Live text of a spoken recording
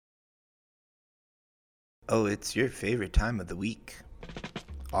Oh, it's your favorite time of the week.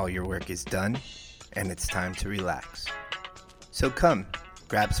 All your work is done, and it's time to relax. So come,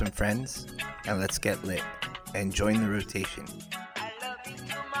 grab some friends, and let's get lit and join the rotation.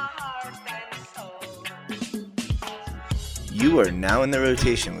 You are now in the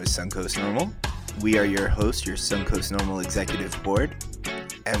rotation with Suncoast Normal. We are your host, your Suncoast Normal Executive Board,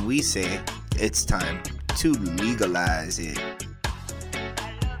 and we say it's time to legalize it.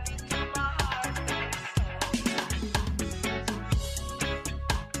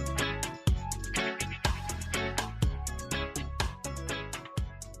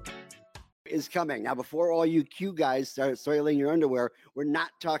 Is coming. Now, before all you Q guys start soiling your underwear, we're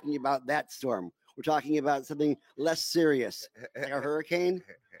not talking about that storm. We're talking about something less serious, like a hurricane.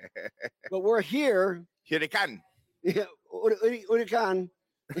 But we're here. Hurricane. Hurricane.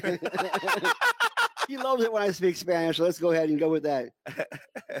 He loves it when I speak Spanish. So let's go ahead and go with that.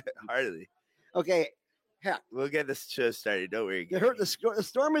 Hardly. Okay. Heck, We'll get this show started. Don't worry. the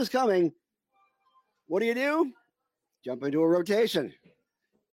storm is coming. What do? Jump into a rotation.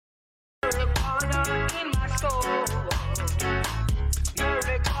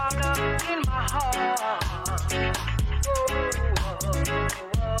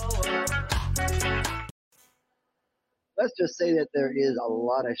 Let's just say that there is a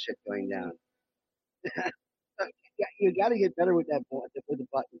lot of shit going down. You got to get better with that with the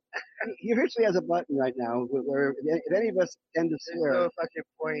button. He virtually has a button right now where if any of us tend to swear. There's no fucking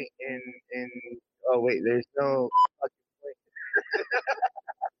point in. Oh wait, there's no fucking point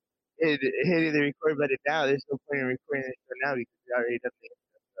in hitting the record button now. There's no point in recording this show now because we already done the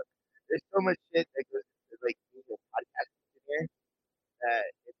intro stuff. There's so much shit that goes into like being a podcast in here that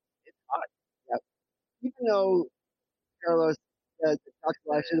it's hot. Yeah. Even though Carlos talks a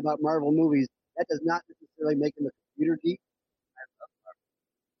lot of shit about Marvel movies, that does not necessarily make him a computer geek.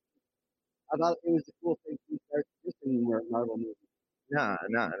 I thought it was a cool thing to start listening more Marvel movies. No,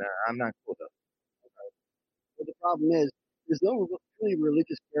 I'm not cool though. But the problem is, there's no truly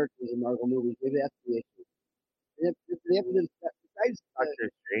religious characters in Marvel movies. Maybe that's the issue. They have to besides Doctor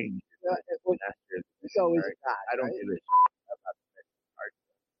Strange. Ego is God. I don't right? give a shit about the next part.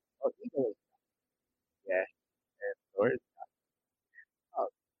 Oh, Ego is God. Yeah, and Thor is Oh.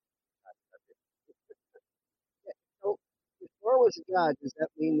 Yeah. So, if Thor was a God, does that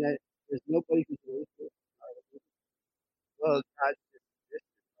mean that there's nobody who's religious? well, God just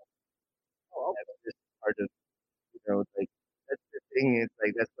Oh, okay. that's just part of like that's the thing. It's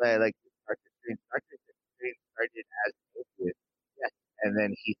like that's why I like Doctor Strange. Doctor Strange started as an atheist, Yeah. and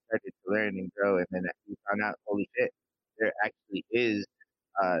then he started to learn and grow, and then he found out, holy shit, there actually is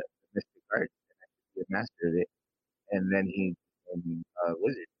mystic arts, and I should be a master of it. And then he became a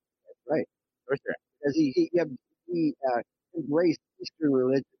wizard. That's right. Sorcerer. Because he embraced Eastern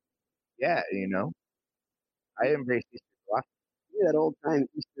religion. Yeah, I embrace Eastern philosophy. That old time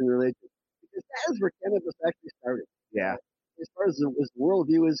Eastern religion. Because that is where cannabis actually started. Yeah. As far as the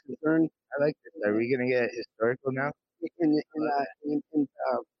worldview is concerned, I like this. Are we gonna get historical now? in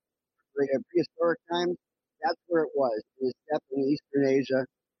prehistoric times, that's where it was. It was definitely Eastern Asia,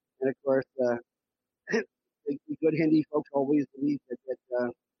 and of course, the good Hindi folks always believed that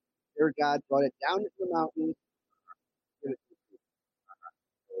their God brought it down into the mountains.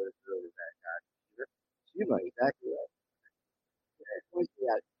 Shiva, exactly right.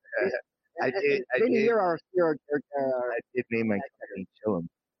 I did name my company Chillum,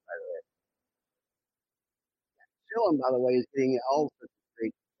 by the way. Chillum, by the way, is getting all sorts of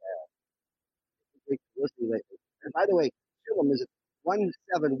great publicity lately. And by the way, Chillum is at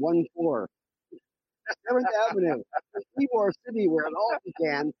 1714 7th Avenue, Seymour City, where it all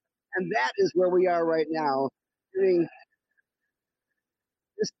began. And that is where we are right now, doing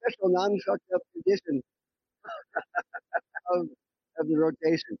this special non-fucked up edition of the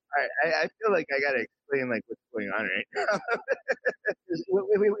rotation. All right, I feel like I gotta explain like what's going on right now. If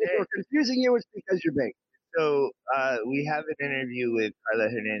we're confusing you, it's because you're big. So we have an interview with Karla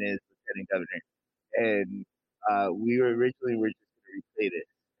Hernández, Lieutenant Governor, and we were originally just gonna replay this,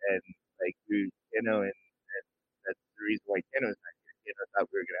 and like and that's the reason why Keno's not here. Keno thought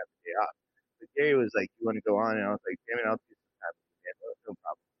we were gonna have a day off, but Gary was like, "You want to go on?" And I was like, "Damn it, I'll do some time with Keno, no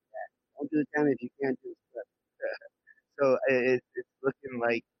problem." Yeah. Don't do the time if you can't do the stuff. So it's looking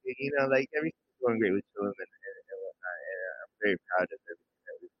like like everything's going great with Chillum and whatnot, and I'm very proud of everything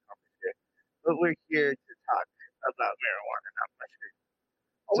that we've accomplished here. But we're here to talk about marijuana, not mushrooms.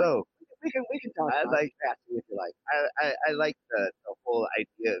 So we can talk I about like fasting if you like. I like the whole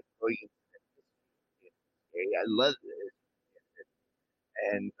idea of going into the I love it,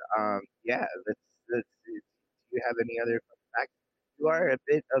 and yeah, let's. Do you have any other fun facts? You are a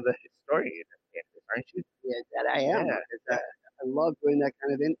bit of a historian of cannabis, aren't you? Yeah, that I am. Yeah, Because yeah. I love doing that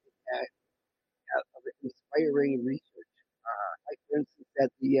kind of inspiring research. Like, for instance, that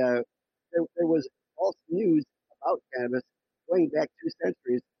there was false news about cannabis going back 2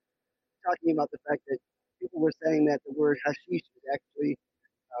 centuries, talking about the fact that people were saying that the word hashish is actually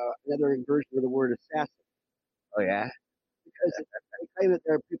another version of the word assassin, Oh yeah. because they claim that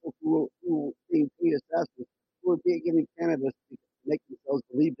there are people who being paid assassins who are being given cannabis to make themselves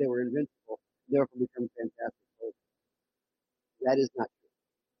believe they were invincible, and therefore become fantastic soldiers. That is not true.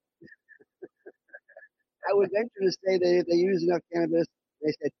 I would venture to say that if they use enough cannabis,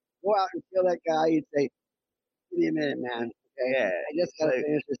 they said, go out and kill that guy, you'd say, give me a minute, man. Okay, Yeah. I just got to Like,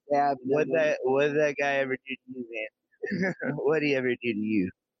 finish this dab. And what did that guy ever do to you, man? What did he ever do to you?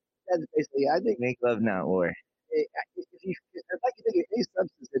 that's basically, I think, Make love, not war. if I could think of any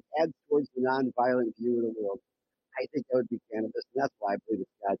substance that adds towards the non-violent view of the world, I think that would be cannabis, and that's why I believe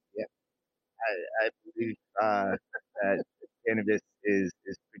it's God's gift. I believe that cannabis is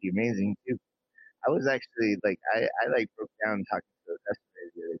pretty amazing too. I was actually like I like broke down talking to a customer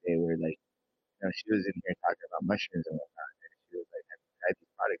the other day where like she was in here talking about mushrooms and whatnot, and she was like, "Have you tried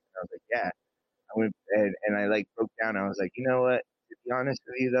these products?" And I was like, "Yeah." I went and I like broke down. I was like, you know what? To be honest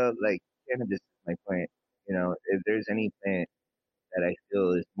with you though, like cannabis is my plant. If there's any plant that I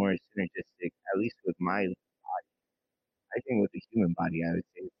feel is more synergistic, at least with my body, I think with the human body, I would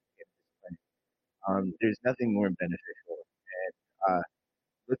say it's the cannabis plant. There's nothing more beneficial. And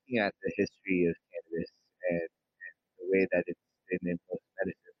looking at the history of cannabis and the way that it's been in most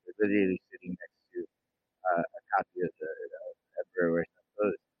medicines, we're literally sitting next to a copy of the Emperor or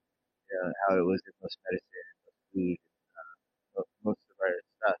some how it was in most medicine, most food, most of our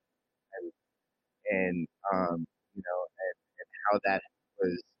stuff, and, and how that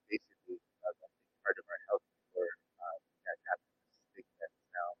was basically a big part of our health before we got this thing that's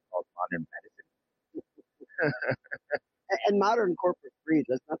now called modern medicine. And modern corporate greed,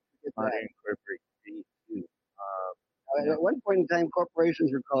 let's not forget that. Modern corporate greed too. At one point in time,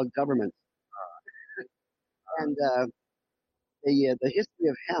 corporations were called governments, and the history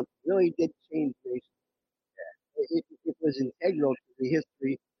of hemp really did change nations. It was integral to the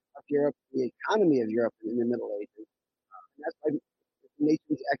history of Europe, the economy of Europe in the Middle Ages. And that's why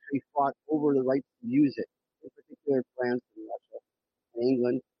nations actually fought over the right to use it, in particular France and Russia and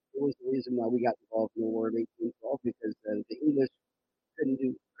England. It was the reason why we got involved in the War of 1812, because the English couldn't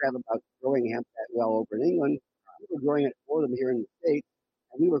do crap about growing hemp that well over in England. We were growing it for them here in the States,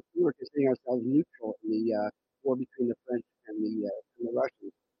 and we were considering ourselves neutral in the war between the French and the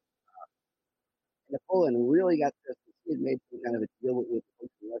Russians. Napoleon really got this. He had made some kind of a deal with the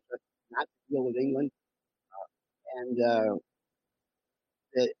folks in Russia not to deal with England, and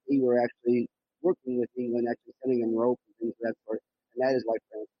that we were actually working with England, actually sending them rope and things of that sort. And that is why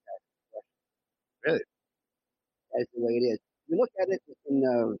France attacked Russia. Really? That's the way it is. You look at it in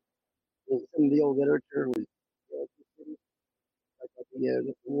some of the old literature was like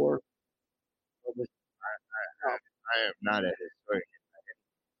the war. Was, no, I am not a historian.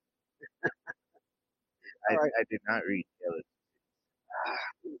 all right, I did not read Taylor.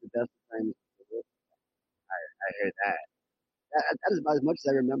 it was the best of times. I heard that. That is about as much as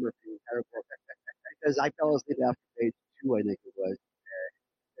I remember from the entire book, because I fell asleep after page 2, I think it was.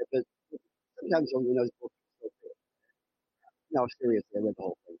 But sometimes those books are so good. No, seriously, I read the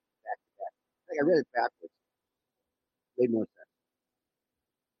whole thing back to back. I think I read it backwards. Made more sense.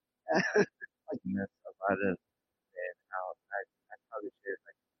 Like, And that's a lot of man how I probably should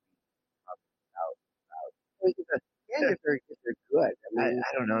like out out. and if they're good, I mean,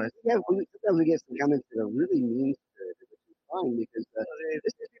 I don't know. It's, yeah, sometimes we get some comments that are really mean spirited, which is fine because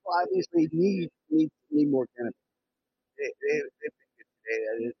these people obviously need more cannabis. they've been good today.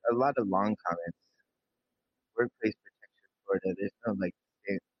 There's a lot of long comments. Workplace protection, Florida. There's no like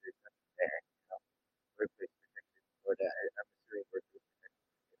there's nothing there. Workplace protection, Florida. I'm assuming workplace protection.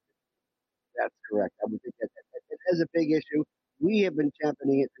 That's correct. I would think that it is a big issue. We have been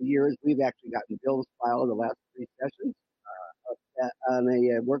championing it for years. We've actually gotten bills filed in the last 3 sessions on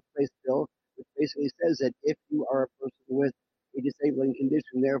a workplace bill, which basically says that if you are a person with a disabling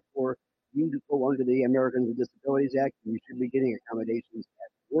condition, therefore you go under the Americans with Disabilities Act, you should be getting accommodations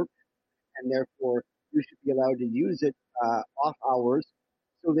at work, and therefore you should be allowed to use it off hours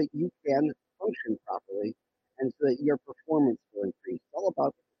so that you can function properly and so that your performance will increase. It's all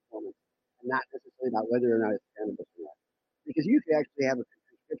about the performance and not necessarily about whether or not it's cannabis or not. Because you could actually have a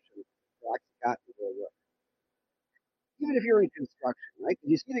prescription for Oxycontin or work. Even if you're in construction, right?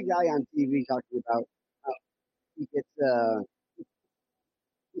 Because you see the guy on TV talking about how he gets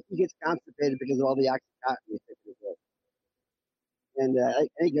he gets constipated because of all the Oxycontin he's taking his work. And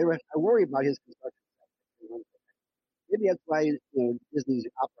I worry about his construction. maybe that's why Disney's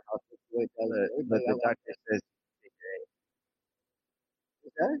Opera House looks the way it does. But the doctor says take your egg.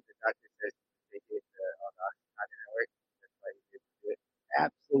 Okay? The doctor says take it on the oxycontin network. That's why you didn't do it.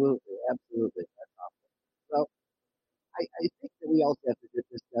 Absolutely, absolutely. That's awesome. Well, I think that we also have to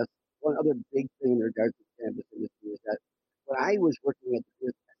discuss one other big thing in regards to the cannabis industry is that when I was working at the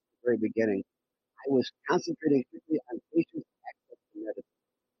business at the very beginning, I was concentrating strictly on patients' access to medicine.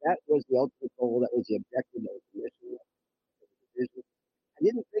 That was the ultimate goal. That was the objective. That was the mission of the division. I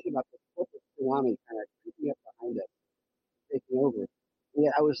didn't think about the corporate tsunami kind of creeping up behind us, taking over. And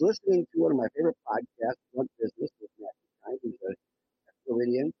yet I was listening to one of my favorite podcasts, Blunt Business, with Matthew Stein, who's a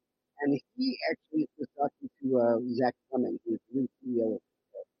Floridian, and he actually was talking to Zach Fleming, who's the new CEO of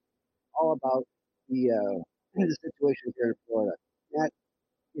all about the situation here in Florida. Matt,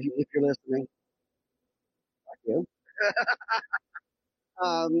 if you're listening, fuck you.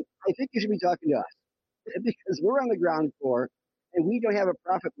 I think you should be talking to us because we're on the ground floor and we don't have a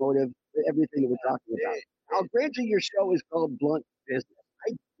profit motive for everything that we're talking about. Now, granted, your show is called Blunt Business.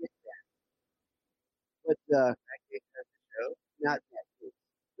 I get that. But That case has a show not that case.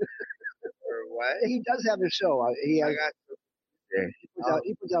 or what? He does have a show. He has, I got so there.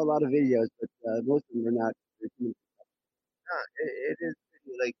 he puts out a lot of videos, but most of them are not. No, it is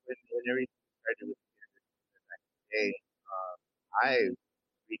pretty like when everything started with cannabis back in the day. I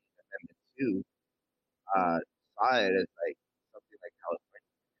reached Amendment Two, saw it as like something like California,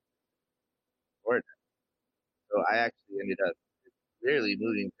 Florida. So I actually ended up literally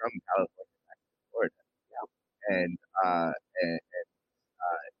moving from California back to Florida. Yeah. And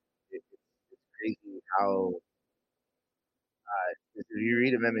it's crazy how if you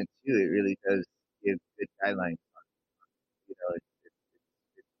read Amendment Two, it really does give good guidelines. You know, it's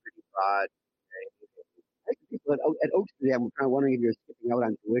pretty broad. I think people at Oaks today, I'm kind of wondering if you're skipping out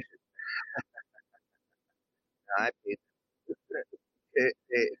on tuition. I paid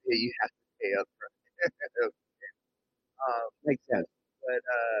you have to pay up front. Makes sense. But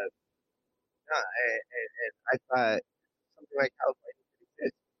no, and I thought something like California could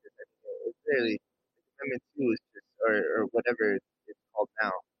exist because I mean, it's really Amendment Two is just or whatever it's called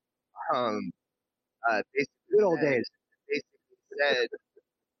now. Um, basically Good old said, days. basically said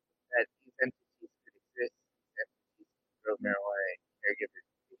that these entities could exist. These entities could grow marijuana and caregivers.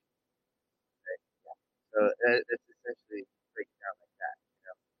 Right? So that's essentially breaking down like that. You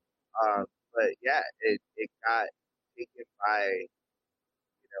know? But yeah, it got taken by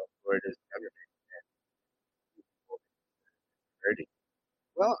Florida's government and people hurting.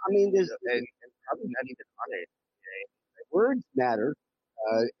 Well, I mean, there's And probably not even honored. You know? words matter,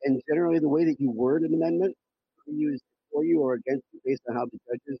 and generally the way that you word an amendment can be used for you or against you based on how the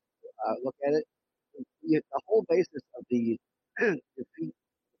judges look at it. The whole basis of the defeat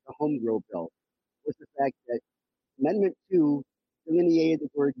of the home grow bill was the fact that Amendment 2 delineated the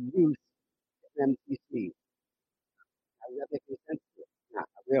word use in MCC. How does that make any sense to you? Not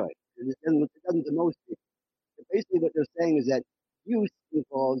really. It doesn't to most people. But basically, what they're saying is that use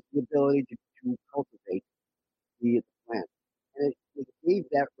involves the ability to cultivate the plant. And it gave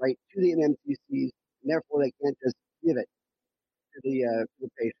that right to the MMCCs, and therefore they can't just give it to the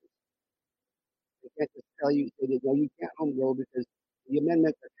patients. They can't just tell you, say that, no, you can't home grow because the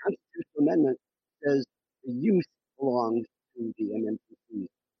amendment, the constitutional amendment, says the use belongs to the MMCCs.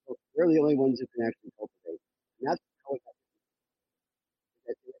 So they're the only ones who can actually cultivate. And that's how it happens.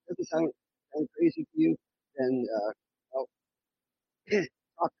 If it doesn't sound crazy to you, then well,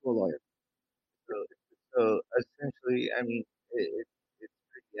 talk to a lawyer. So, so essentially, I mean, it's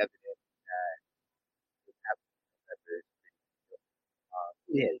pretty evident that what's happening in November is pretty real.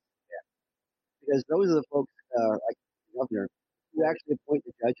 It is. Yeah. Because those are the folks like the governor who actually appoint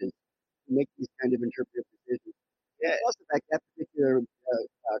the judges to make these kind of interpretive decisions. Yeah. Plus the fact that particular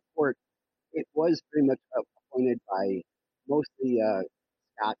court, it was pretty much appointed by mostly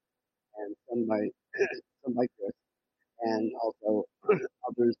Scott and some by some by Chris, and also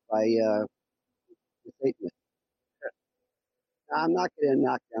others by the Satanists. I'm not going to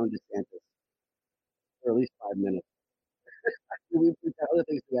knock down DeSantis for at least 5 minutes. We've got other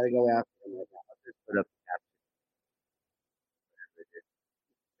things we got to go after him right now. I'll just put up the caption.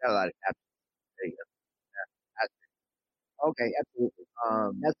 Got a lot of captions. There you go. Yeah, that's it. Okay, absolutely.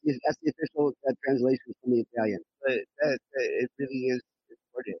 Um, That's the official translation from the Italian. but that it really is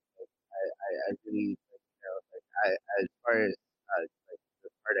important. Like, I really like as far as like the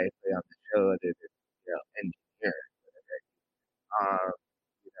part I play on the show, other than engineer, whatever. Um,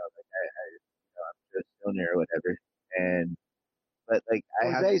 like I'm just stoner or whatever, and but like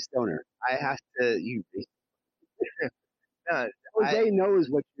Jose Stoner. I have to you no, Jose knows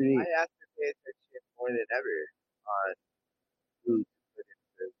what you need. I have to pay attention more than ever. on who to put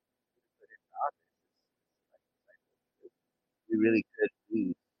into office is we really could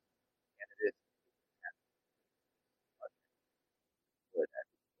lose candidates for that.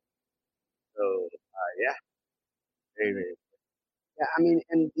 So yeah, very very. Yeah, I mean,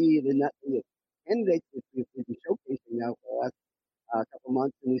 and the candidates that we've been showcasing now for the last couple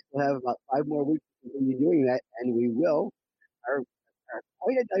months, and we still have about 5 more weeks to continue doing that, and we will. Are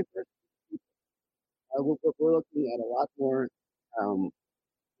quite a diverse. We're looking at a lot more um,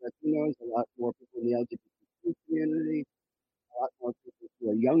 Latinos, a lot more people in the LGBTQ community, a lot more people who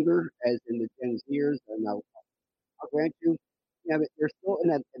are younger, as in the Gen Zers. And I'll grant you, yeah, but they're still in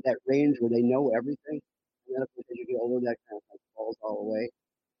that range where they know everything. And then, of course, as you get older, that kind of like falls all away.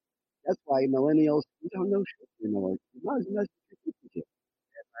 That's why millennials, you don't know shit anymore. You're not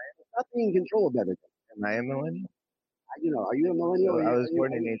being in control of everything. Am I a millennial? Are you a millennial? So I was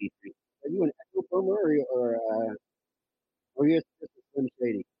born in '83. Are you an echo boomer or you're just a Slim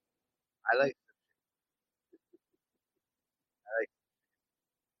Shady? I like I like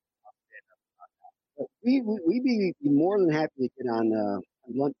stand up. But we'd be more than happy to get on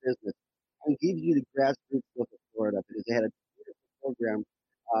Blunt Business and give you the grassroots look at Florida because they had a beautiful program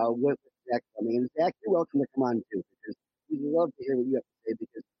with Zach coming. And Zach, you're welcome to come on too because we'd love to hear what you have to say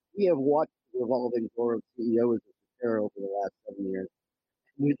because we have watched the revolving door of CEOs of Sotera over the last 7 years.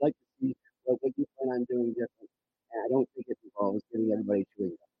 And we'd like to see what you plan on doing different. And I don't think it involves getting everybody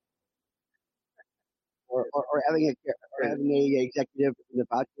chewing gum or having a executive in the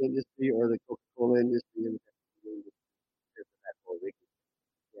vodka industry or the Coca-Cola industry and the that whole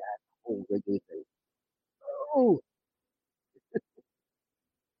whole regular thing. Oh,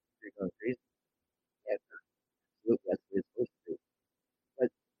 You're going crazy. yes, absolutely. That's what it's supposed to be. But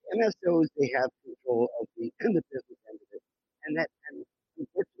MSOs, they have control of the business end of it. And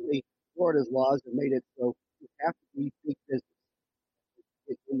unfortunately, Florida's laws have made it so you have to be big business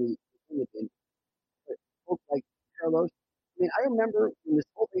in the bin. But folks like Carlos, I mean, I remember when this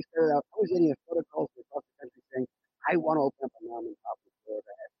whole thing started out, I was getting a photo calls from across the country saying, I want to open up a mom and pop in Florida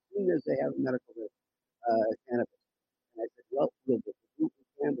as soon as they have medical cannabis. And I said, well, we'll do what we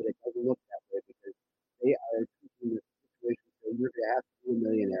can, but it doesn't look that way because they are treating the situation so you're going to have to be a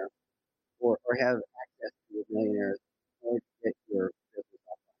millionaire or have access to a millionaire in order to get your business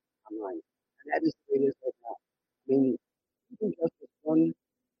up online. And that is the way it is right now. I mean, even just this one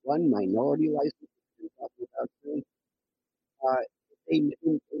minority license that we've been talking about soon, uh, they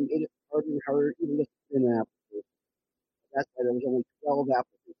made it harder and harder even just to put in an application. That's why there was only 12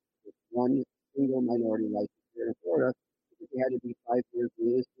 applicants for one single minority license here in Florida because you had to be 5 years in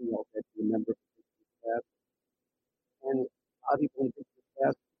the industry, you also had to be a member for 6 years. And a lot of people in Pittsburgh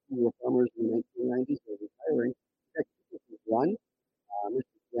Fast who were farmers in the 1990s were retiring. In fact, this was one,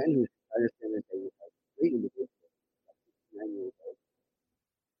 Mr. Glenn, who I understand is a great individual, 69 years old,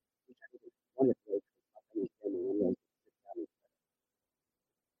 which I think is wonderful. I understand the one that sit down and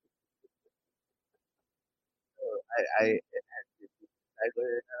So I had to decide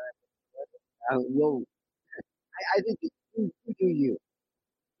whether or not we'll, I think you do you.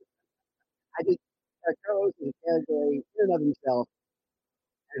 I think Carlos is a category in and of himself,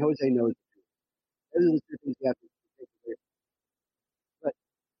 and Jose knows it too. Those are the two things you have to take away. But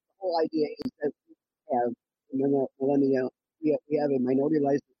the whole idea is that we have millennial, we have a minority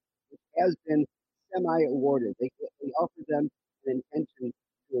license which has been semi-awarded. They offer them an intention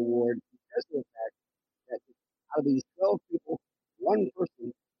to award because of the fact that out of these 12 people, one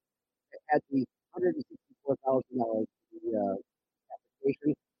person had the $164,000 for the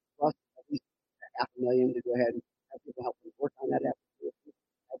application, plus at least half a million to go ahead and have people help them work on that application.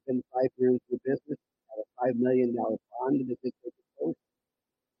 Have been 5 years in the business, have a $5 million bond that they could post,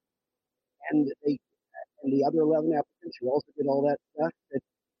 and they and the other 11 applicants who also did all that stuff said,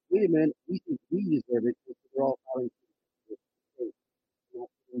 wait a minute, we think we deserve it because they're all filing for the state, not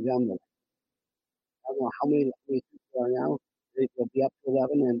giving them the. I don't know how many people are now. They'll be up to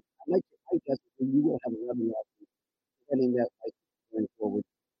 11, and I guess that you will have 11 licenses getting that license going forward.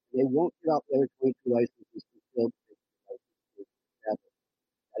 They won't get out the other 22 licenses until the license is established.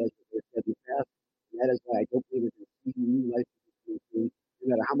 That is what they've said in the past, and that is why I don't believe it's a new licenses coming soon. No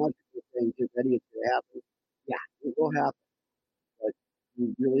matter how much people are saying, get ready, it's going to happen. Yeah, it will happen, but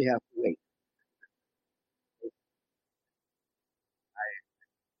you really have to wait.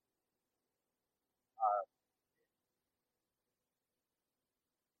 uh,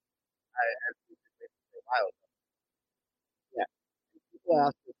 I've been waiting for a while. Yeah, people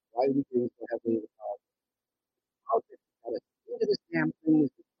ask us why we do so heavily into politics. Got us into this damn thing.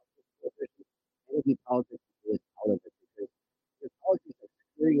 This is prohibition. Energy politics is out of it because politics are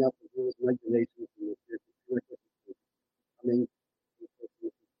screwing up the rules and regulations and the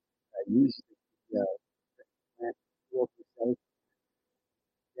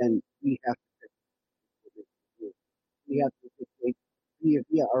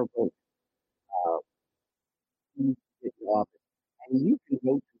via our vote, uh, you get your office, and you can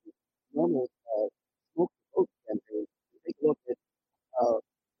go to the normal smoke the vote campaign and take a look at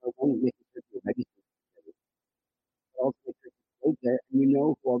one making sure you're registered, but also make sure you vote there and you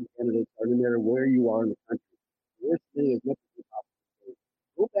know who all the candidates are, no matter where you are in the country. We're submitting as much as we possibly can.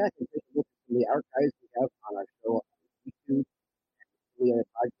 Go back and take a look at some of the archives we have on our show on YouTube, the other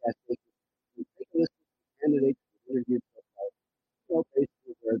podcast stations, and take a listen to the candidates we've interviewed so far. You know,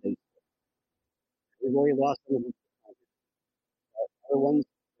 basically where they sit. We've already lost some of them. Other ones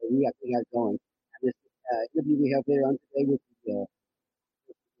that we got going. And this interview we have later on today with the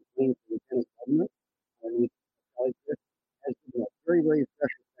lieutenant governor, with Charlie Crist, has been a very, very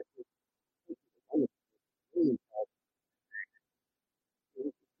fresh perspective. Really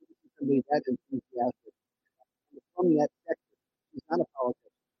somebody that enthusiastic from that sector. She's not a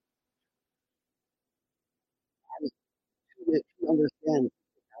politician. And she understands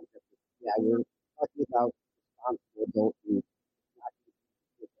the concept of, yeah, we're talking about responsible adult use, not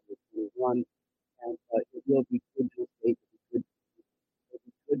just 21, and it will be good to the state, it will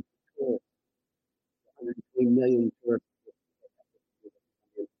be good to tourists, 120 million tourists.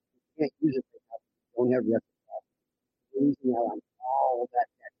 You can't use it right now. You don't have reciprocity. You're losing out on all that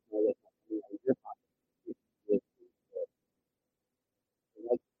tax money that's not coming out of your pocket.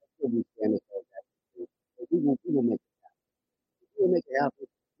 Like, that's where we stand as far as that. We will make it happen. We will make it happen.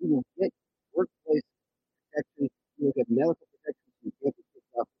 We will get workplace protection. We will get medical protection so you can't be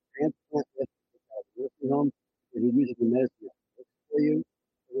kicked off the transplant list, kicked out of the nursing home, because you're using the medicine that works for you.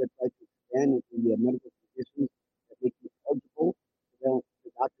 So we'd like to expand into the medical conditions that make you eligible. So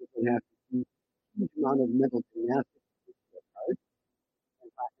the doctors don't have to do a huge amount of mental gymnastics to get to a card and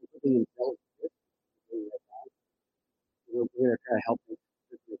putting themselves at risk. We're trying to help them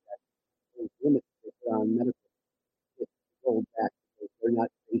with that. Those limits they put on medical get rolled back because they're not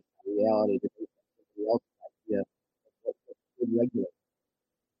based on reality, they're based on somebody else's idea of what should regulate.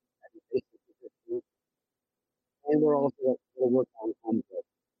 And basically, and we're also going to work on home growth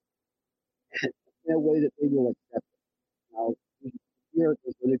in a way that they will accept it. Now, here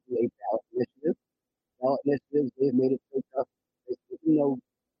there's going to be a ballot initiative. Ballot initiatives, they've made it so tough. You know,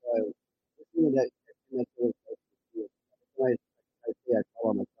 that that's really I say I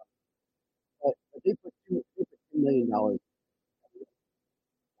call them a tough. But they put $10 million. They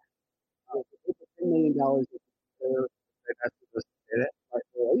put $10 million into their They're not supposed to say that. part.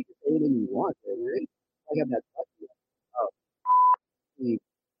 Well, you can say anything you want, right? I have that button. Oh, The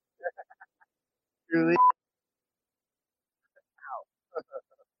truly?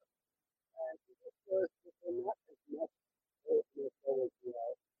 not as much as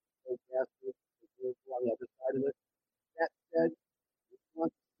the gas on the other side of it. That said, we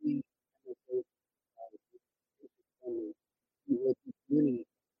want to see MSA and the local community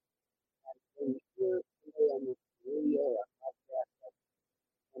and hear somebody on the radio or a podcast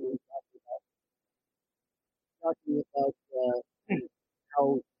someone talking about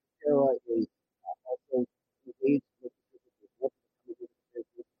how Sarah is also engaged with the business, what's coming into the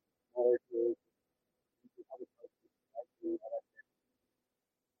business, more to other folks who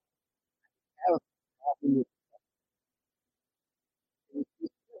have often with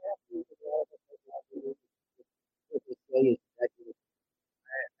what they say is exactly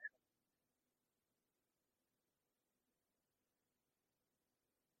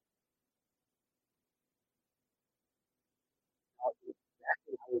how it is.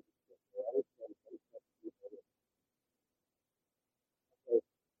 So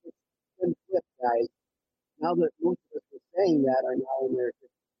it's been flipped, guys. Now that most of us were saying that are now in their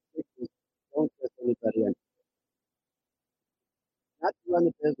 50s, 60s, don't trust anybody and not to run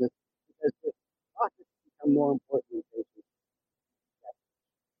the business because the profits become more important than patients.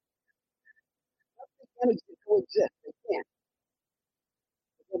 They can't coexist. They can't.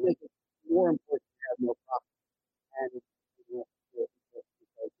 It'll make it more important to have more profit. And you know, because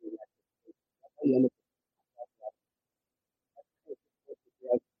you end up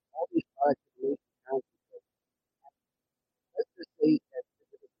with all these products that make you concentrate. Let's just say that the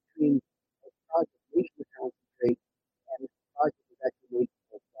difference between a product that makes you concentrate and a product that is actually made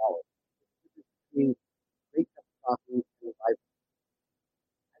for $12. The difference between great cup of coffee and a Viper.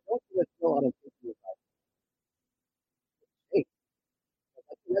 I don't think that's still out of taking a Viper. Hey,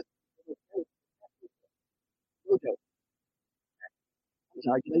 no joke. I'm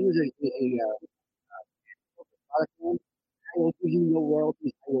sorry, can I use a product name? I will give you no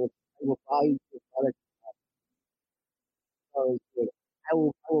royalties. I will buy the product. I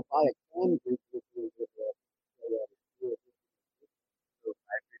will buy a can drink with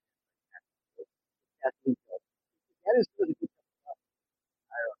caffeine. That is really good.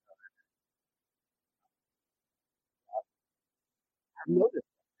 noticed.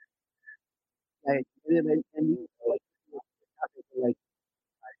 Like, and you know, like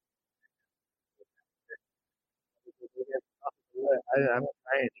I'm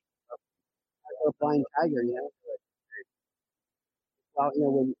trying. a blind tiger, you know. Well, you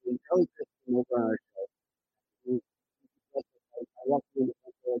know, when Charlie Crist came over on our show, he, I walked in the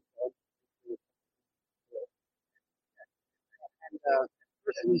front door and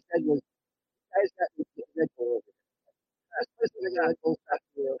first thing he said was, "Guys got me to Red Bull over here." That's the first thing I got Red Bull stuff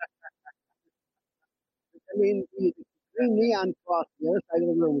to you. I mean, the green neon cross on the other side of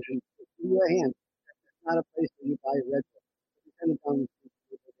the room, which is in your hand. It's not a place where you buy Red Bull. You send it down the street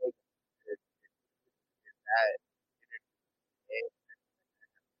to the That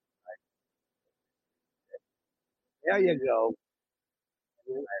There you go.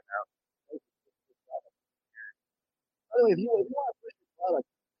 By the way, if you want to push your product,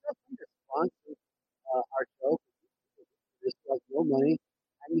 feel free to sponsor our show. There's like no money,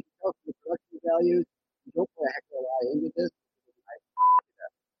 and you can tell from the production values, you don't put a heck of a lot into this.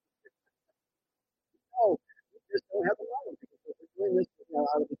 No, we just don't have the money because we're doing this, you know,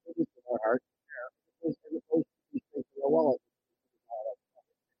 out of the goodness of our heart, as opposed to these things in our wallet.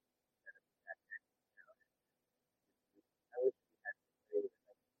 I wish we had to say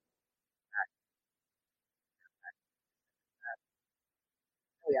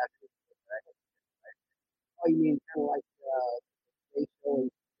really actually. Oh, you mean kind of like they show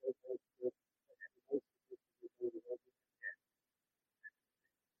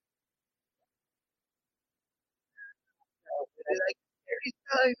and like every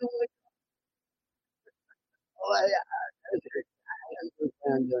time I'm like, oh,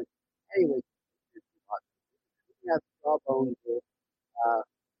 and anyway, we have jawbones for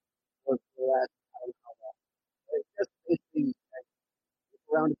the last, I don't know, it's just basically look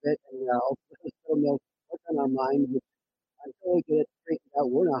around a bit and also still know what's on our mind, which until we get it straightened out,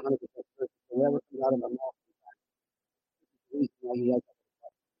 we're not 100% certain. So whatever comes out of my mouth, the reason why he has that.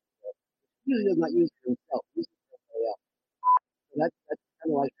 He usually does not use it for himself. He uses it for everybody else. So that's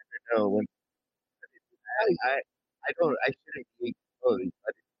kind of like, no, when I don't, I shouldn't be exposed,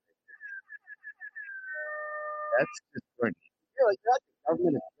 but that's just funny. you're like, that's a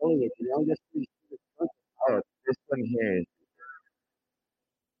government affiliate, you know, just these Oh, this one here is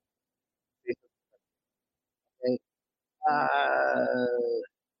okay. Uh,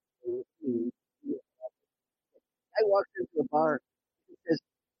 I walked into a bar. He says,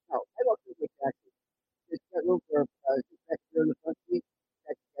 no, I walked into a taxi. It's got room for back here in the front seat.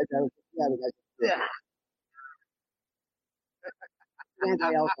 Taxi guy, I was just, yeah, the guy said, yeah.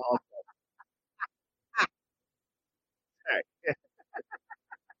 anti-alcohol. Sorry.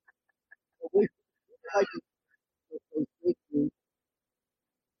 So we like to go straight to,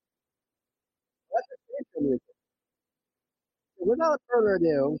 that's a spiritual music. So without further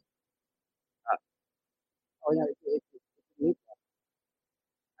ado, oh, yeah, it's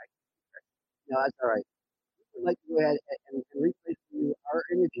no, that's all right. We'd like to go ahead and replace you our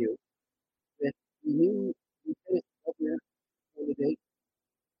interview with the new Lieutenant Governor candidate,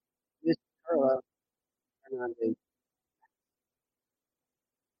 Miss Karla Hernández.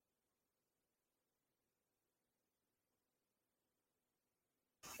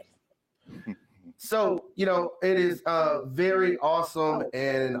 So, it is very awesome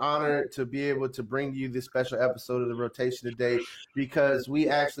and an honor to be able to bring you this special episode of the rotation today because we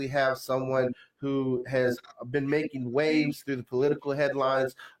actually have someone who has been making waves through the political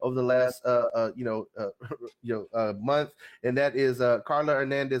headlines over the last, month, and that is Karla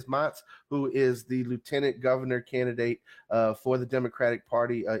Hernández-Mats, who is the lieutenant governor candidate for the Democratic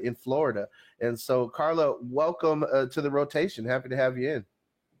Party in Florida. And so, Karla, welcome to the rotation. Happy to have you in.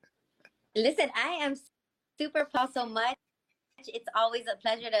 Listen, I am super proud so much. It's always a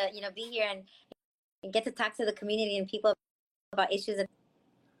pleasure to, be here and get to talk to the community and people about issues.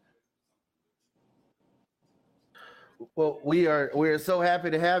 Well, we're so happy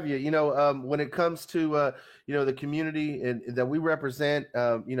to have you. When it comes to the community and that we represent,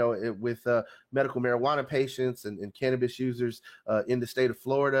 with medical marijuana patients and cannabis users in the state of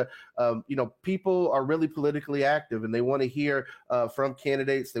Florida, people are really politically active and they want to hear from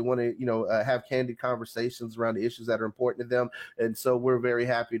candidates. They want to have candid conversations around the issues that are important to them. And so we're very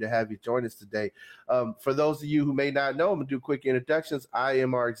happy to have you join us today. For those of you who may not know, I'm gonna do quick introductions. I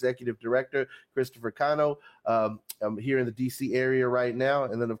am our executive director, Christopher Cano. I'm here in the DC area right now.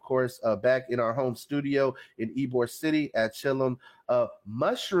 And then, of course, back in our home studio in Ybor City at Chillum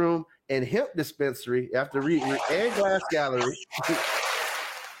Mushroom and Hemp Dispensary and Glass Gallery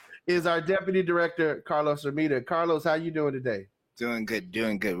is our deputy director, Carlos Armida. Carlos, how you doing today? Doing good,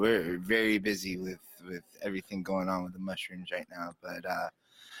 doing good. We're very busy with everything going on with the mushrooms right now, but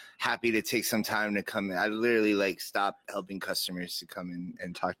happy to take some time to come in. I literally like stopped helping customers to come in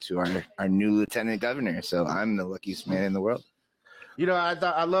and talk to our new lieutenant governor. So I'm the luckiest man in the world. You know,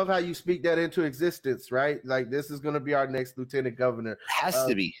 I love how you speak that into existence, right? Like this is going to be our next lieutenant governor. Has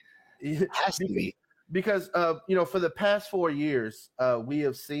to be. Has to be. Because you know, for the past 4 years, we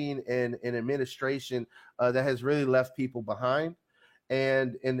have seen an administration that has really left people behind,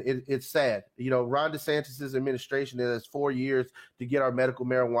 and it's sad. You know, Ron DeSantis's administration has 4 years to get our medical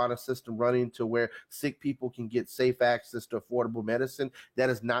marijuana system running to where sick people can get safe access to affordable medicine. That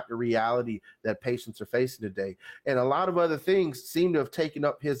is not the reality that patients are facing today, and a lot of other things seem to have taken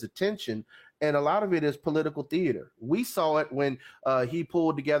up his attention. And a lot of it is political theater. We saw it when he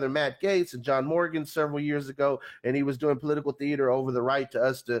pulled together Matt Gaetz and John Morgan several years ago, and he was doing political theater over the right to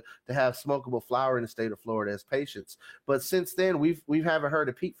us to have smokable flower in the state of Florida as patients. But since then, we haven't heard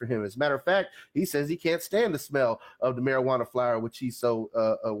a peep from him. As a matter of fact, he says he can't stand the smell of the marijuana flower, which he so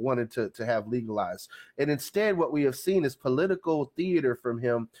wanted to have legalized. And instead, what we have seen is political theater from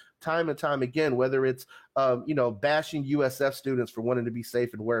him time and time again, whether it's you know, bashing USF students for wanting to be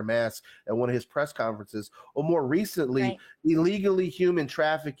safe and wear masks at one of his press conferences, or more recently, illegally human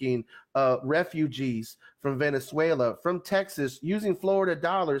trafficking refugees from Venezuela, from Texas, using Florida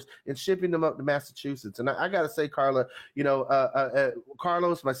dollars and shipping them up to Massachusetts. And I got to say, Karla, you know,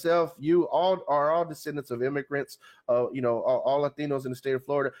 Carlos, myself, you are all descendants of immigrants, you know, all Latinos in the state of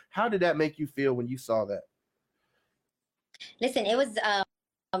Florida. How did that make you feel when you saw that? Listen, it was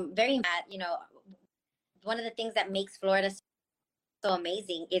very bad. You know, one of the things that makes Florida so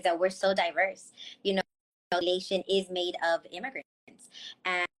amazing is that we're so diverse. You know, the nation is made of immigrants,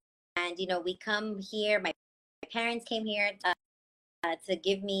 and you know, we come here. My parents came here to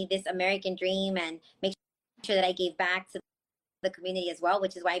give me this American dream and make sure that I gave back to the community as well,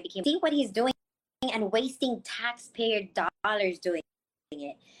 which is why I became. See what he's doing and wasting taxpayer dollars doing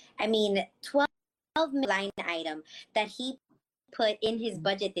it. I mean, 12 line item that he put in his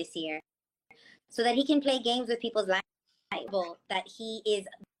budget this year so that he can play games with people's lives, that he is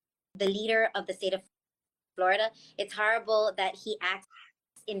the leader of the state of Florida. It's horrible that he acts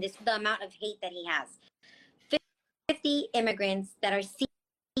in this, the amount of hate that he has. 50 immigrants that are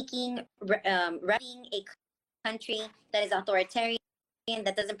seeking running a country that is authoritarian,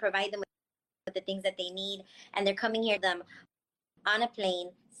 that doesn't provide them with the things that they need, and they're coming here them on a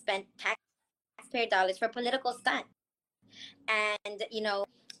plane, spent taxpayer dollars for a political stunt. And you know,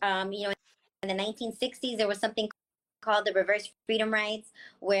 in the 1960s, there was something called the reverse freedom rides,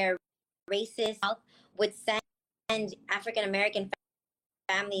 where racist South would send African American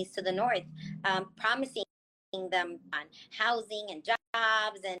families to the North, promising them on housing and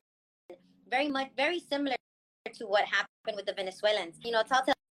jobs, and very similar to what happened with the Venezuelans. You know,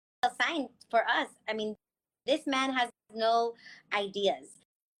 telltale sign for us. I mean, this man has no ideas.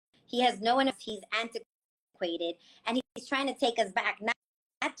 He has no enough. He's antiquated, and he's trying to take us back, not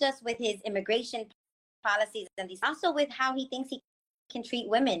just with his immigration policies and these, also with how he thinks he can treat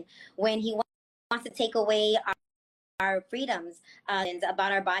women when he wants to take away our freedoms and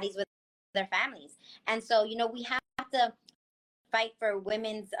about our bodies with their families. And so, you know, we have to fight for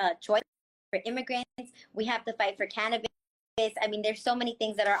women's choice, for immigrants. We have to fight for cannabis. I mean, there's so many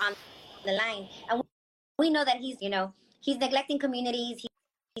things that are on the line, and we know that he's, you know, he's neglecting communities.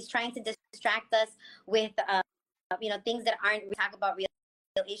 He's trying to distract us with, you know, things that aren't. We talk about real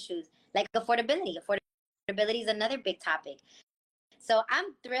issues like affordability. Affordability is another big topic. So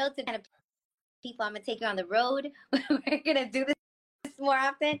I'm thrilled to kind of people. I'm gonna take you on the road. We're gonna do this more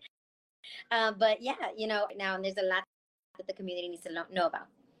often. But yeah, you know, now and there's a lot that the community needs to know about.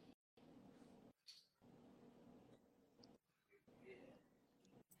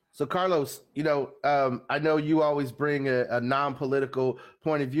 So, Carlos, you know, I know you always bring a non-political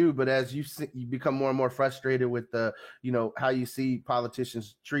point of view, but as you become more and more frustrated with the, you know, how you see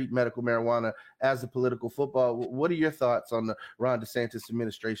politicians treat medical marijuana as a political football, what are your thoughts on the Ron DeSantis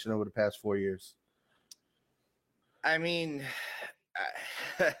administration over the past 4 years? I mean,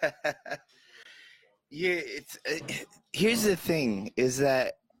 yeah, here's the thing: is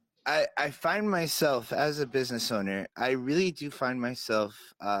that I find myself as a business owner, I really do find myself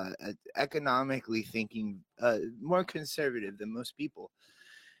economically thinking more conservative than most people.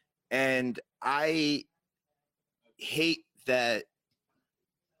 And I hate that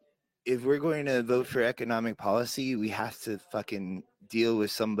if we're going to vote for economic policy, we have to fucking deal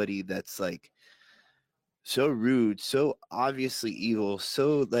with somebody that's like so rude, so obviously evil,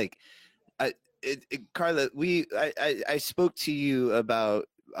 so like, Karla, I spoke to you about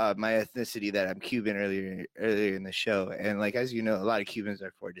my ethnicity, that I'm Cuban earlier in the show, and like as you know, a lot of Cubans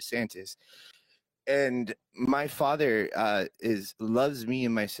are for DeSantis. And my father loves me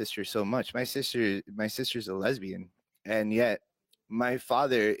and my sister so much. My sister's a lesbian, and yet my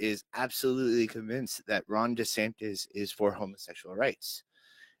father is absolutely convinced that Ron DeSantis is for homosexual rights.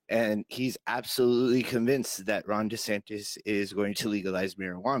 And he's absolutely convinced that Ron DeSantis is going to legalize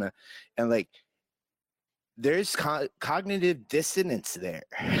marijuana. And like, there's cognitive dissonance there.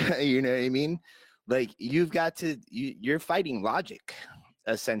 You know what I mean? Like, you're fighting logic,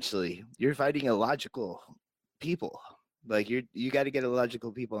 essentially. You're fighting illogical people. Like, you got to get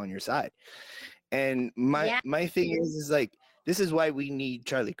illogical people on your side. And my thing is like, this is why we need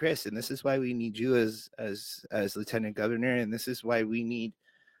Charlie Crist, and this is why we need you as lieutenant governor, and this is why we need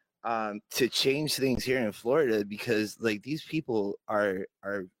to change things here in Florida, because like these people are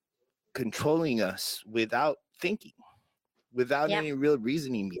controlling us without thinking, without any real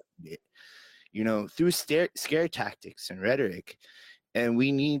reasoning behind it, you know, through scare tactics and rhetoric. And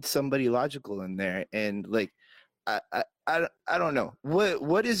we need somebody logical in there. And like, I don't know,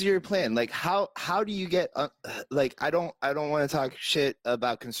 what is your plan? Like, how do you get like, I don't want to talk shit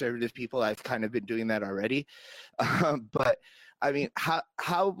about conservative people. I've kind of been doing that already. But I mean, how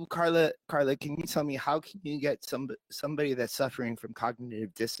Karla, can you tell me, how can you get somebody that's suffering from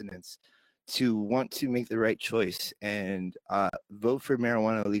cognitive dissonance to want to make the right choice and vote for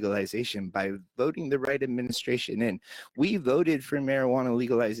marijuana legalization by voting the right administration in? We voted for marijuana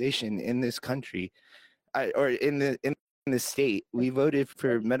legalization in this country, or in the state. We voted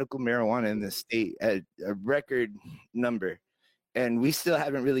for medical marijuana in the state at a record number, and we still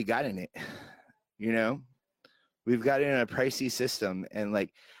haven't really gotten it. You know, we've got it in a pricey system, and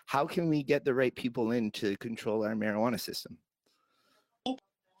like, how can we get the right people in to control our marijuana system? I think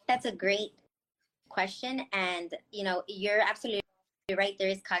that's a great question, and you know, you're absolutely right. There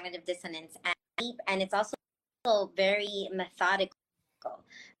is cognitive dissonance, and it's also very methodical.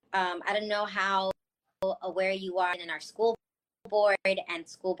 I don't know how aware you are in our school board and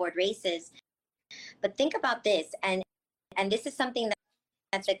school board races, but think about this, and this is something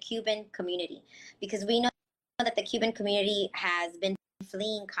that's the Cuban community, because we know that the Cuban community has been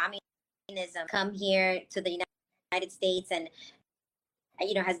fleeing communism, come here to the United States, and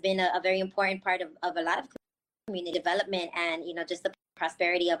you know, has been a very important part of a lot of community development and, you know, just the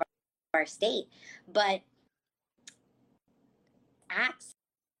prosperity of our state. But acts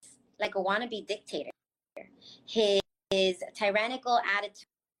like a wannabe dictator, his tyrannical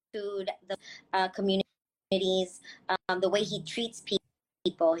attitude, the communities, the way he treats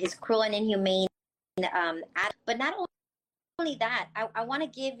people, his cruel and inhumane but not only that, I want to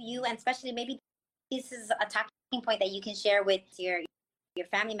give you, and especially maybe this is a talking point that you can share with your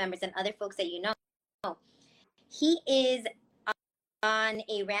family members and other folks that you know. He is on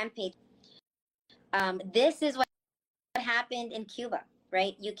a rampage. This is what happened in Cuba,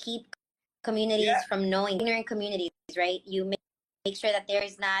 right? You keep communities from knowing, ignorant communities, right? You make sure that there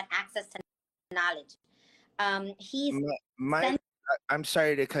is not access to knowledge. I'm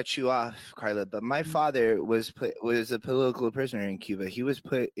sorry to cut you off, Karla, but my father was a political prisoner in Cuba. He was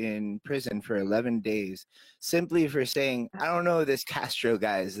put in prison for 11 days simply for saying, I don't know, this Castro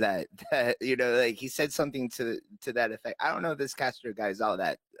guy is that you know, like, he said something to that effect. I don't know, this Castro guy is all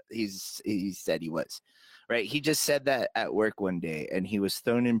that he said he was, right? He just said that at work one day, and he was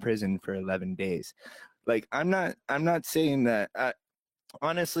thrown in prison for 11 days. Like, I'm not saying that.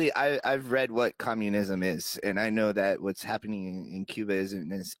 Honestly, I've read what communism is, and I know that what's happening in Cuba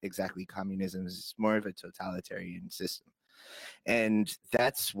isn't exactly communism. It's more of a totalitarian system. And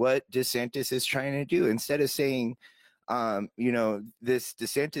that's what DeSantis is trying to do. Instead of saying, you know, this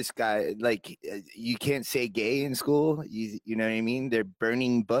DeSantis guy, like, you can't say gay in school. You know what I mean? They're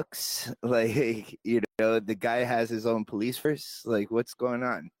burning books. Like, you know, the guy has his own police force. Like, what's going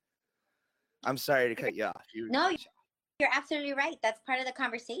on? I'm sorry to cut you off. You're absolutely right. That's part of the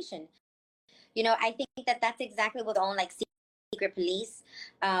conversation. You know, I think that that's exactly what own, like, secret police,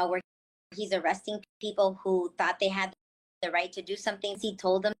 where he's arresting people who thought they had the right to do something. He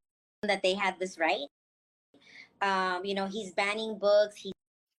told them that they had this right. You know, he's banning books. He's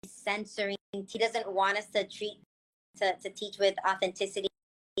censoring. He doesn't want us to teach with authenticity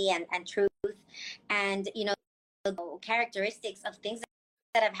and truth, and, you know, the characteristics of things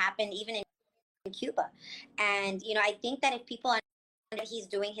that have happened even in Cuba. And, you know, I think that if people understand he's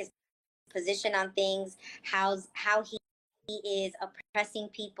doing his position on things, how he is oppressing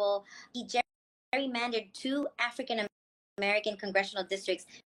people, he gerrymandered 2 African American congressional districts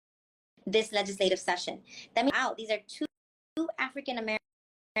this legislative session. That means, wow, these are 2 African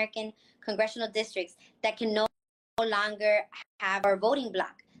American congressional districts that can no longer have our voting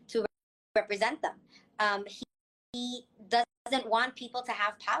bloc to represent them. He doesn't want people to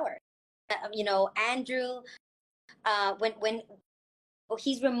have power. Andrew, when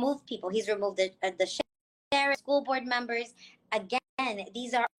he's removed people, he's removed the sheriff, school board members. Again,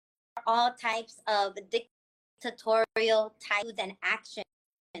 these are all types of dictatorial types and actions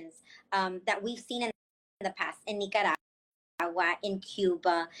that we've seen in the past in Nicaragua, in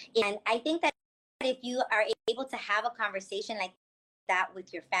Cuba. And I think that if you are able to have a conversation like that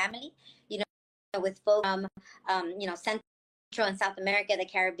with your family, with folks from, Central and South America, the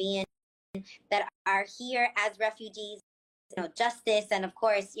Caribbean, that are here as refugees, justice, and of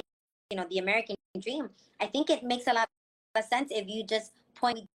course, the American dream. I think it makes a lot of sense if you just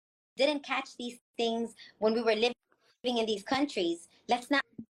point, we didn't catch these things when we were living in these countries. Let's not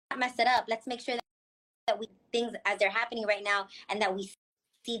mess it up. Let's make sure that we things as they're happening right now, and that we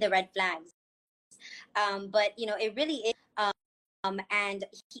see the red flags. But it really is. And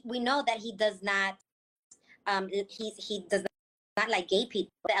we know that he does not. He does not like gay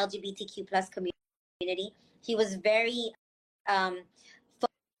people, the LGBTQ plus community. He was very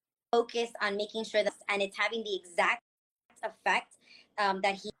focused on making sure that, and it's having the exact effect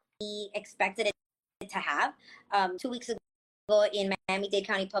that he expected it to have. 2 weeks ago in Miami-Dade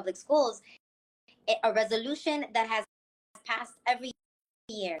County Public Schools, a resolution that has passed every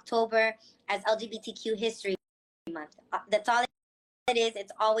year, October, as LGBTQ History Month. That's all it is.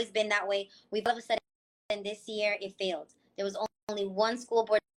 It's always been that way. We've all of a sudden, this year, it failed. There was only one school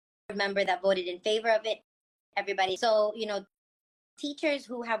board member that voted in favor of it. Everybody. So, teachers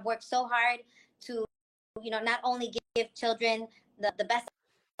who have worked so hard to, not only give children the best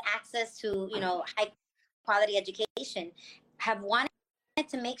access to, high quality education, have wanted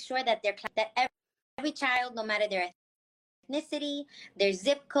to make sure that every child, no matter their ethnicity, their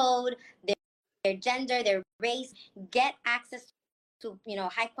zip code, their gender, their race, get access to,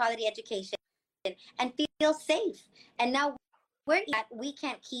 high quality education and feel safe. And now we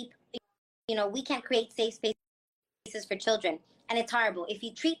can't create safe spaces for children. And it's horrible. If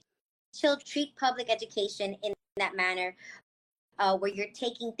you treat public education in that manner, where you're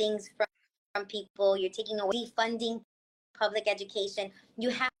taking things from people, you're taking away funding public education, you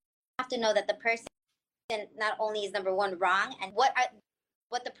have to know that the person not only is, number one, wrong, and what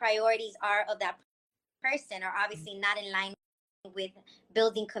the priorities are of that person are obviously not in line with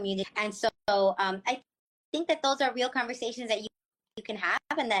building community. And so I think that those are real conversations that you can have,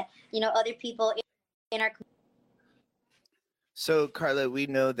 and that other people in our community. So, Karla, we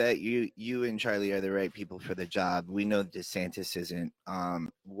know that you and Charlie are the right people for the job. We know DeSantis isn't.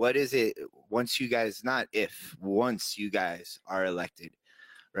 What is it once you guys are elected,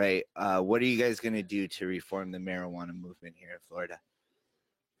 right? What are you guys going to do to reform the marijuana movement here in Florida?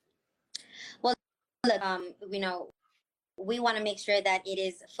 Well, look, we want to make sure that it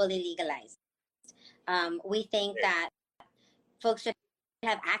is fully legalized. We think that folks should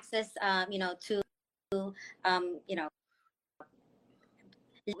have access, to,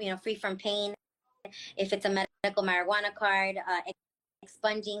 free from pain. If it's a medical marijuana card,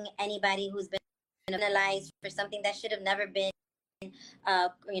 expunging anybody who's been penalized for something that should have never been,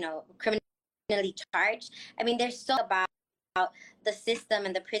 criminally charged. I mean, there's so about the system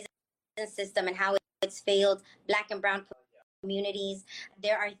and the prison system and how it's failed Black and brown communities.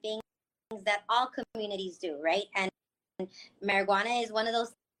 There are things that all communities do, right? And marijuana is one of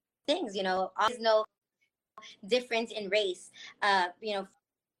those things. Always no difference in race.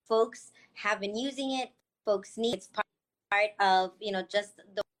 Folks have been using it. Folks need it's part of just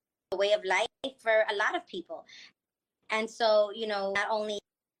the way of life for a lot of people. And so not only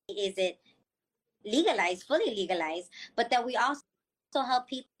is it legalized, fully legalized, but that we also help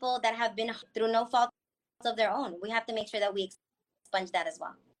people that have been through no fault of their own. We have to make sure that we expunge that as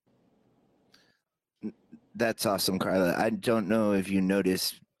well. That's awesome, Karla. I don't know if you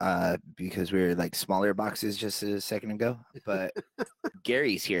noticed, because we were like smaller boxes just a second ago, but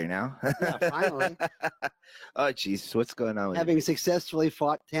Gary's here now. Yeah, finally. Oh, geez, what's going on with Having successfully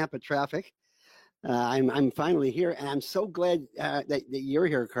fought Tampa traffic, I'm finally here, and I'm so glad that you're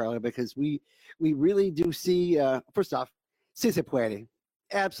here, Karla, because we really do see. First off, si se puede,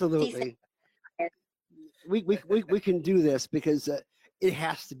 absolutely. We can do this because it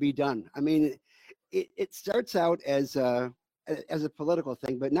has to be done. I mean, it starts out as a political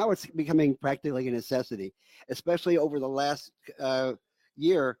thing, but now it's becoming practically a necessity, especially over the last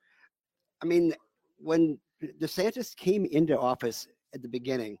year. I mean, when DeSantis came into office at the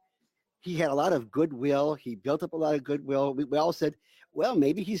beginning, he had a lot of goodwill. He built up a lot of goodwill. We all said, well,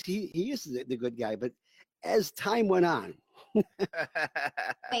 maybe he is the good guy. But as time went on, We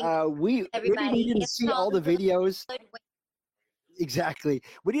Everybody, didn't it's see all all the good. videos. Exactly.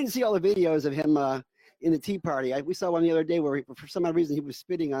 We didn't see all the videos of him in the Tea Party. We saw one the other day where, for some odd reason, he was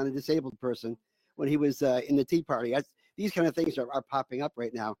spitting on a disabled person when he was in the Tea Party. These kind of things are popping up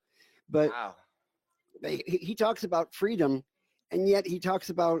right now. But Wow. he talks about freedom, and yet he talks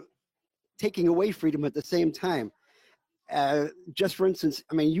about taking away freedom at the same time. Just for instance,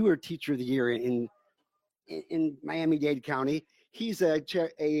 I mean, you were Teacher of the Year in Miami-Dade County. He's a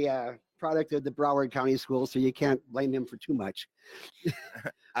product of the Broward County Schools, so you can't blame him for too much.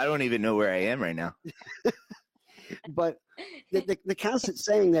 I don't even know where I am right now. But the constant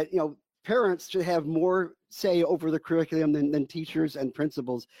saying that, parents should have more say over the curriculum than teachers and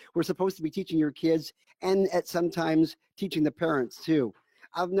principals. We're supposed to be teaching your kids and at sometimes teaching the parents too.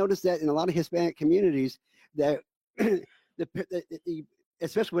 I've noticed that in a lot of Hispanic communities that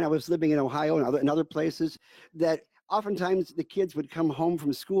especially when I was living in Ohio and other places, that oftentimes the kids would come home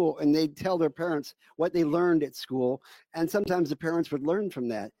from school and they'd tell their parents what they learned at school, and sometimes the parents would learn from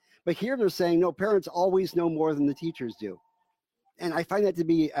that. But here they're saying, no, parents always know more than the teachers do. And I find that to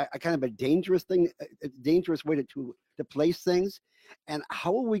be a kind of a dangerous thing, a dangerous way to place things. And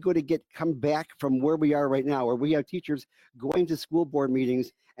how are we going to come back from where we are right now, where we have teachers going to school board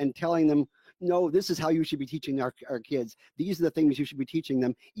meetings and telling them, no, this is how you should be teaching our kids. These are the things you should be teaching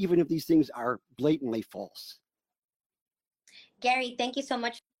them, even if these things are blatantly false. Gary, thank you so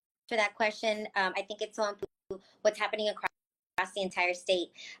much for that question. I think it's so important what's happening across the entire state.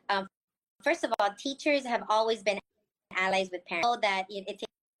 First of all, teachers have always been allies with parents. Know that it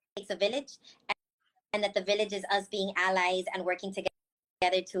takes a village, and that the village is us being allies and working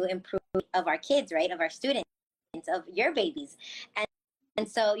together to improve of our kids, right, of our students, of your babies, and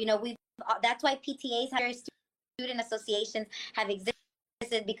so that's why PTAs, student associations, have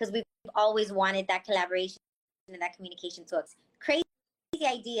existed, because we've always wanted that collaboration and that communication. So it's crazy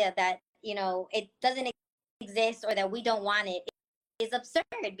idea that it doesn't exist or that we don't want it is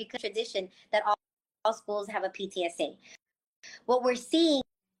absurd, because tradition that all schools have a PTSA. What we're seeing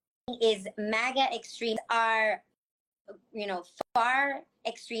is MAGA extremists are, far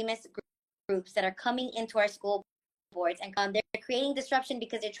extremist groups that are coming into our school boards, and they're creating disruption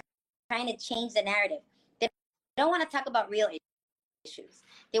because they're trying to change the narrative. They don't want to talk about real issues.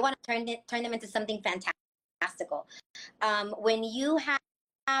 They want to turn them into something fantastical. When you have,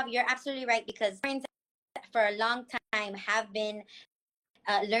 you're absolutely right, because parents for a long time have been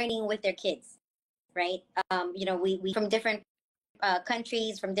learning with their kids, right? We from different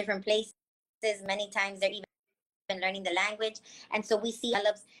countries, from different places. Many times they're even learning the language, and so we see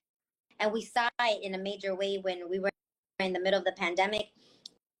develops, and we saw it in a major way when we were in the middle of the pandemic,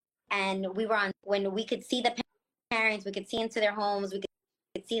 and when we could see the parents, we could see into their homes, we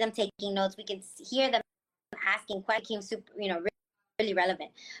could see them taking notes, we could hear them asking questions, super, really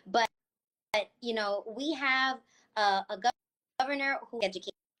relevant. But we have a governor who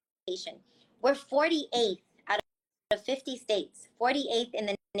education. We're 48th out of 50 states, 48th in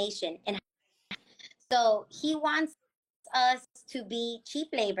the nation, and so he wants us to be cheap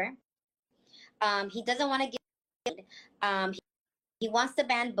labor. He doesn't want to give. He wants to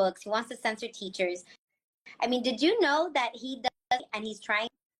ban books. He wants to censor teachers. I mean, did you know that he does, and he's trying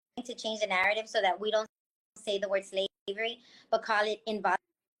to change the narrative so that we don't say the word slavery, but call it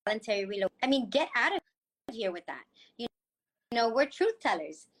involuntary relocation? I mean, get out of here with that. We're truth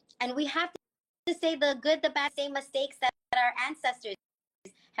tellers, and we have to say the good, the bad, same mistakes that our ancestors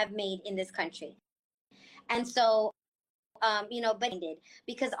have made in this country. And so, but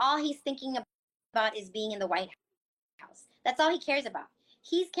because all he's thinking about is being in the White House. That's all he cares about.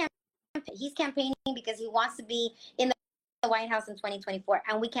 He's campaigning because he wants to be in the White House in 2024,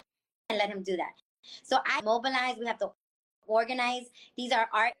 and we can't let him do that. So I mobilize. We have to organize. These are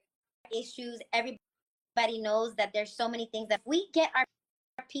our issues. Everybody knows that there's so many things that if we get our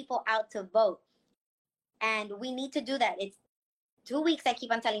people out to vote, and we need to do that. It's 2 weeks. I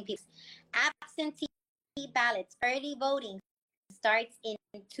keep on telling people, absentee ballots, early voting starts in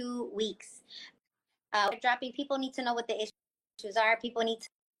 2 weeks. Dropping. People need to know what the issues are. People need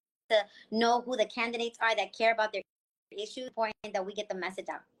to know who the candidates are that care about their issues. Important that we get the message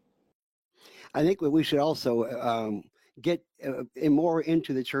out. I think we should also get more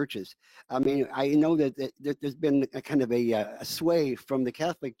into the churches. I mean, I know that there's been a kind of a sway from the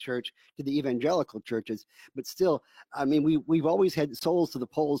Catholic Church to the evangelical churches, but still, I mean, we've always had souls to the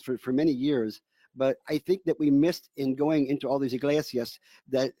polls for many years. But I think that we missed in going into all these iglesias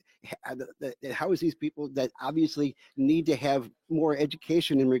that house these people that obviously need to have more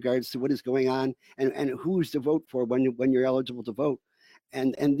education in regards to what is going on and who's to vote for when you're eligible to vote.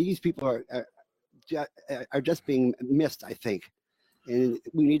 And these people are are just being missed, I think. And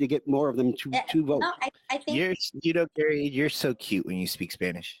we need to get more of them to vote. No, I think Gary, you're so cute when you speak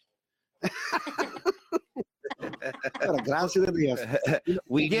Spanish. Gracias a Dios.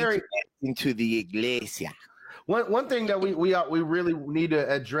 We Gary, need to get into the iglesia. One thing that we really need to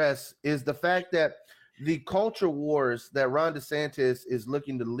address is the fact that the culture wars that Ron DeSantis is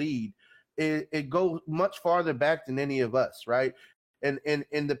looking to lead, it goes much farther back than any of us, right? And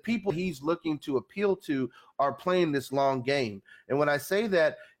the people he's looking to appeal to are playing this long game. And when I say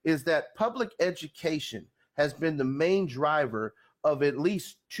that, is that public education has been the main driver of at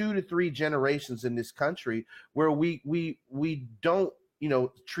least 2 to 3 generations in this country where we don't,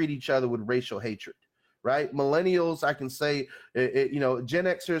 treat each other with racial hatred. Right, millennials, I can say, Gen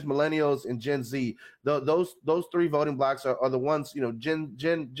Xers, millennials, and Gen Z. Those 3 voting blocks are the ones. Gen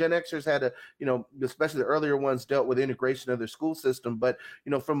Xers had especially the earlier ones dealt with integration of their school system. But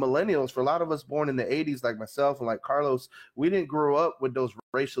for millennials, for a lot of us born in the '80s, like myself and like Carlos, we didn't grow up with those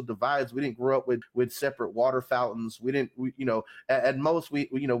racial divides. We didn't grow up with separate water fountains. We didn't. At most,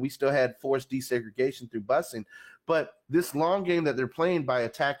 we still had forced desegregation through busing. But this long game that they're playing by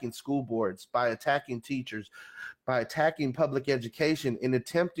attacking school boards, by attacking teachers, by attacking public education, and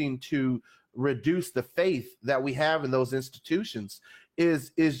attempting to reduce the faith that we have in those institutions is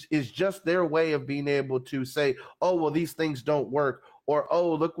just their way of being able to say, oh, well, these things don't work, or,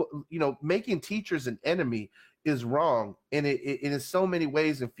 oh, look, making teachers an enemy is wrong, and it in so many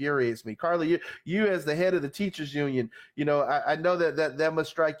ways infuriates me. Karla, you as the head of the teachers union, I know that must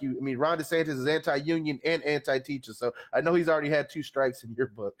strike you. I mean, Ron DeSantis is anti-union and anti-teacher, so I know he's already had 2 strikes in your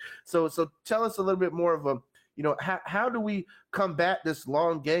book. So tell us a little bit more of how do we combat this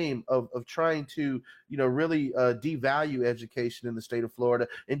long game of trying to really devalue education in the state of Florida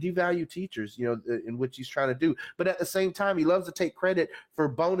and devalue teachers, in which he's trying to do. But at the same time, he loves to take credit for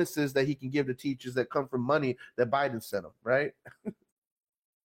bonuses that he can give to teachers that come from money that Biden sent him, right?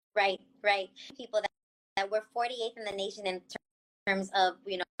 right. People that we're 48th in the nation in terms of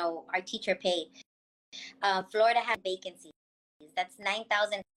our teacher pay. Florida has vacancies. That's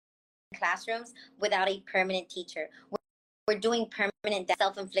 9,000 classrooms without a permanent teacher. We're doing permanent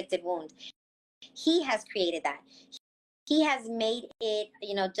self-inflicted wound. He has created that. He has made it,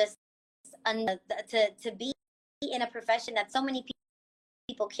 just to be in a profession that so many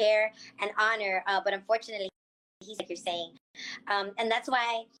people care and honor. But unfortunately, he's like you're saying, and that's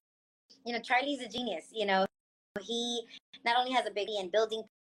why, Charlie's a genius. He not only has a big in building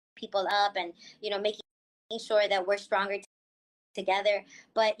people up and making sure that we're stronger together,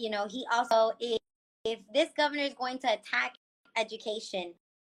 but he also, if this governor is going to attack education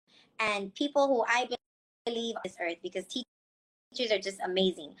and people who I believe on this earth, because teachers are just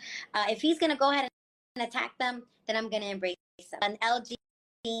amazing, if he's going to go ahead and attack them, then I'm going to embrace them. An LG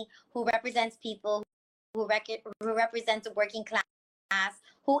who represents people, who represents the working class,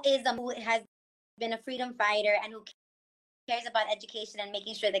 who has been a freedom fighter and who cares about education and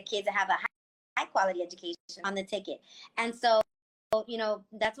making sure that kids have a high quality education on the ticket. And so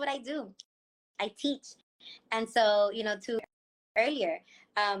that's what I do. I teach. And so, to earlier,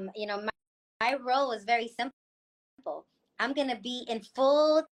 my role was very simple. I'm going to be in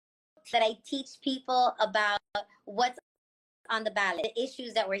full that I teach people about what's on the ballot, the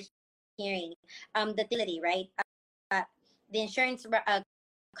issues that we're hearing, the ability, right? The insurance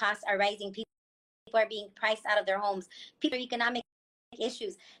costs are rising. People are being priced out of their homes. People are economic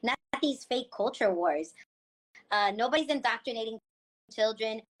issues, not these fake culture wars. Nobody's indoctrinating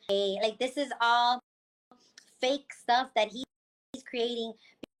children. This is all fake stuff that he's creating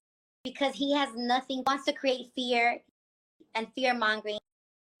because he has nothing, wants to create fear and fear mongering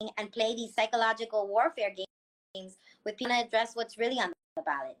and play these psychological warfare games with people to address what's really on the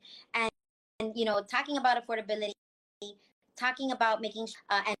ballot. And talking about affordability, talking about making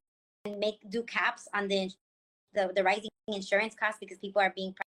and do caps on the rising insurance costs because people are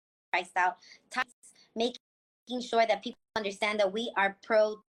being priced out. Making sure that people understand that we are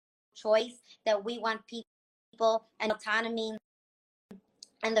pro-choice, that we want people and autonomy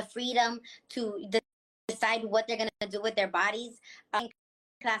and the freedom to decide what they're going to do with their bodies.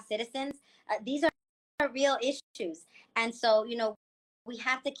 Class citizens, these are real issues, and so we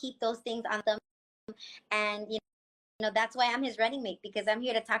have to keep those things on them. And that's why I'm his running mate, because I'm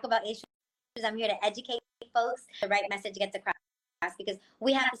here to talk about issues. I'm here to educate folks. The right message gets across, because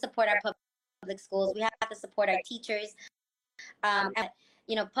we have to support our public schools. We have to support our teachers.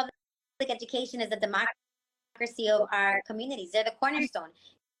 Public education is the democracy of our communities. They're the cornerstone.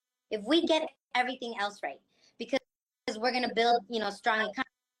 If we get everything else right, because we're going to build, strong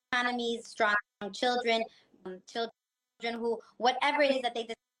economies, strong children who, whatever it is that they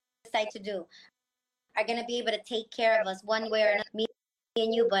decide to do, are going to be able to take care of us one way or another. Me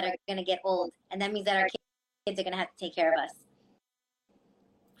and you, but are going to get old. And that means that our kids are going to have to take care of us.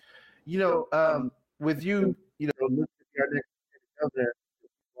 You know, with you, you know, look at our next governor.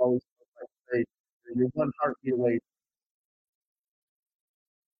 Always say you're one heartbeat away.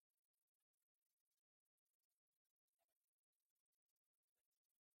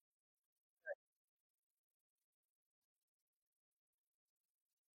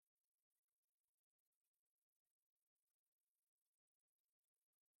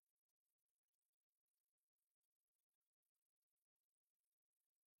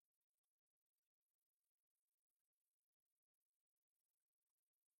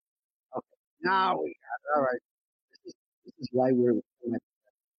 Okay, now we got it. All right. This is why we're at the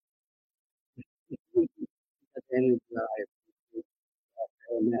end of I appreciate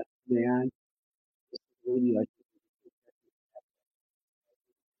that man. This is really like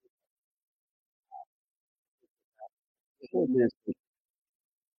the whole administration.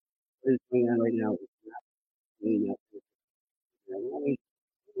 What is going on right now is not really not. I mean,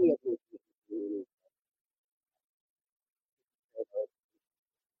 really up to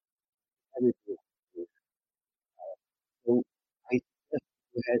everything. So I suggest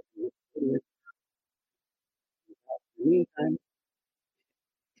you go ahead and look at it. In the meantime,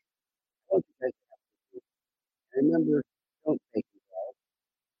 I want you guys to have to do. Remember, don't take it all.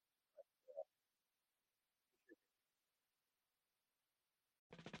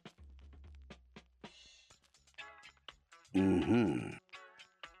 Mm-hmm.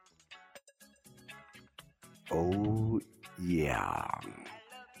 Oh, yeah.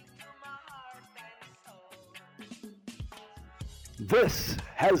 This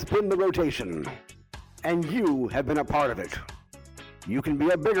has been The Rotation, and you have been a part of it. You can be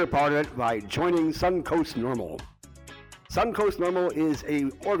a bigger part of it by joining Suncoast Normal. Suncoast Normal is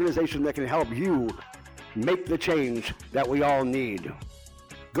an organization that can help you make the change that we all need.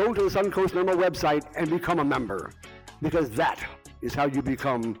 Go to the Suncoast Normal website and become a member, because that is how you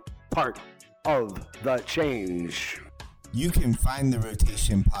become part of the change. You can find the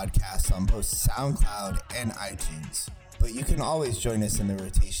Rotation podcast on both SoundCloud and iTunes, but you can always join us in the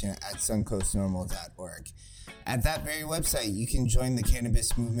rotation at suncoastnormal.org. At that very website, you can join the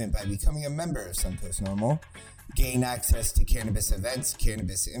cannabis movement by becoming a member of Suncoast Normal, gain access to cannabis events,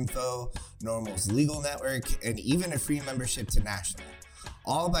 cannabis info, Normal's legal network, and even a free membership to National,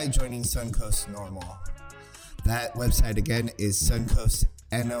 all by joining Suncoast Normal. That website again is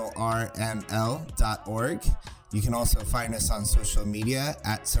suncoastnorml.org. You can also find us on social media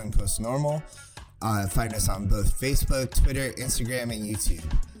at Suncoast Normal. Find us on both Facebook, Twitter, Instagram, and YouTube.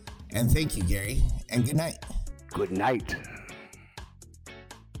 And thank you, Gary, and good night. Good night.